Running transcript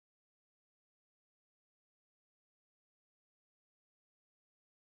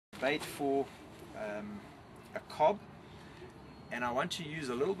bait for a KOB, and I want to use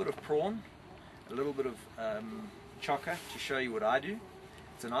a little bit of prawn, a little bit of chokka to show you what I do.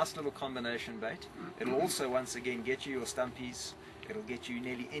 It's a nice little combination bait. It'll also once again get you your stumpies. It'll get you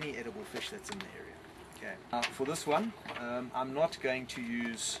nearly any edible fish that's in the area. Okay. Now for this one, I'm not going to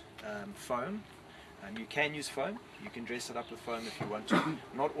use foam. You can use foam. You can dress it up with foam if you want to.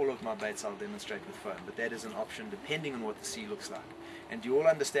 Not all of my baits I'll demonstrate with foam, but that is an option depending on what the sea looks like. And do you all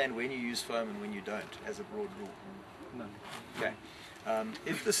understand when you use foam and when you don't, as a broad rule? No. Okay.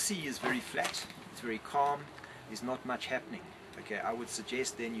 If the sea is very flat, it's very calm, there's not much happening, okay, I would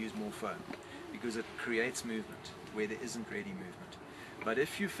suggest then use more foam, because it creates movement where there isn't really movement. But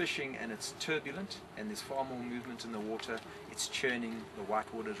if you're fishing and it's turbulent and there's far more movement in the water, it's churning, the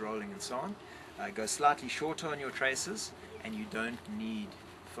white water's rolling and so on, go slightly shorter on your traces, and you don't need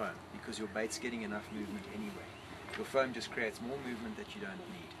foam because your bait's getting enough movement anyway. Your foam just creates more movement that you don't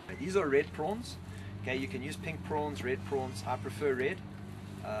need. These are red prawns. Okay, you can use pink prawns, red prawns. I prefer red.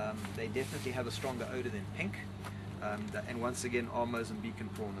 They definitely have a stronger odor than pink. And once again, are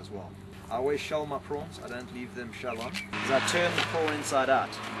Mozambican prawn as well. I always shell my prawns. I don't leave them shell on. As I turn the prawn inside out,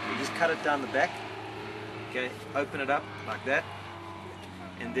 you just cut it down the back. Okay, open it up like that.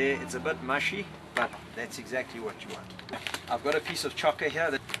 And there, it's a bit mushy, but that's exactly what you want. I've got a piece of chokka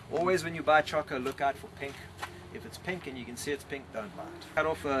here. Always when you buy chokka, look out for pink. If it's pink and you can see it's pink, don't buy it. Cut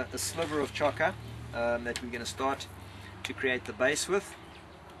off a sliver of chokka that we're going to start to create the base with.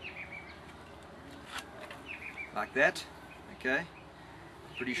 Like that. Okay.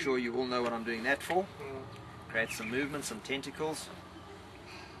 Pretty sure you all know what I'm doing that for. Create some movement, some tentacles.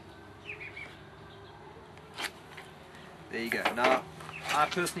 There you go. Now, I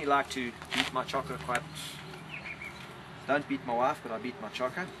personally like to beat my chokka quite... Don't beat my wife, but I beat my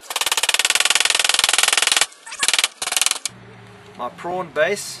chokka. My prawn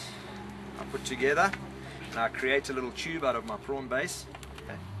base I put together, and I create a little tube out of my prawn base.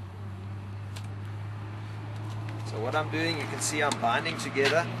 Okay. So what I'm doing, you can see I'm binding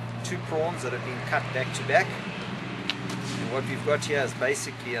together two prawns that have been cut back to back, and what we've got here is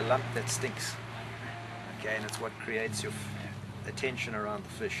basically a lump that stinks. Okay, and it's what creates your the tension around the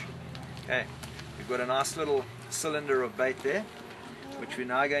fish. Okay, we've got a nice little cylinder of bait there, which we're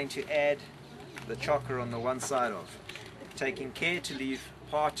now going to add the chokka on the one side of, taking care to leave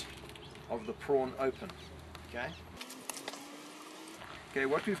part of the prawn open. Okay. Okay,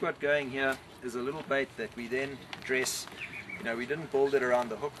 what we've got going here is a little bait that we then dress. You know, we didn't build it around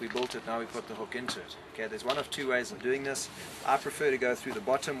the hook, we built it, now we put the hook into it. Okay, there's one of two ways of doing this. I prefer to go through the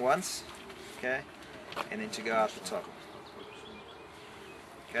bottom once, okay, and then to go out the top.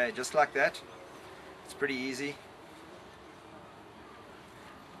 Okay, just like that. It's pretty easy.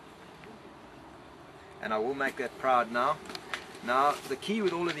 And I will make that proud now. Now, the key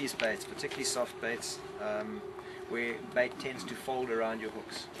with all of these baits, particularly soft baits, where bait tends to fold around your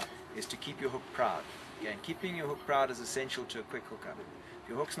hooks, is to keep your hook proud. Okay, and keeping your hook proud is essential to a quick hookup. If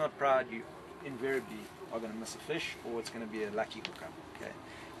your hook's not proud, you invariably are going to miss a fish, or it's going to be a lucky hookup. Okay.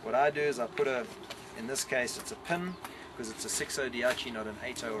 What I do is I put a, in this case it's a pin, because it's a 6-0 diachi, not an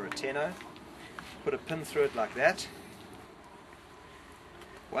 8-0 or a 10-0. Put a pin through it like that.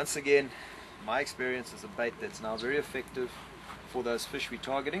 Once again, my experience is a bait that's now very effective for those fish we're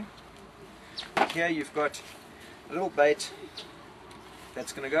targeting. Here you've got a little bait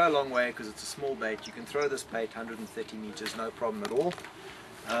that's going to go a long way because it's a small bait. You can throw this bait 130 meters, no problem at all.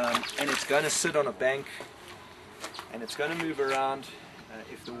 And it's going to sit on a bank, and it's going to move around.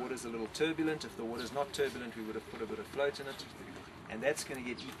 If the water's a little turbulent, if the water's not turbulent, we would have put a bit of float in it. And that's going to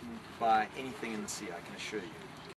get eaten by anything in the sea, I can assure you.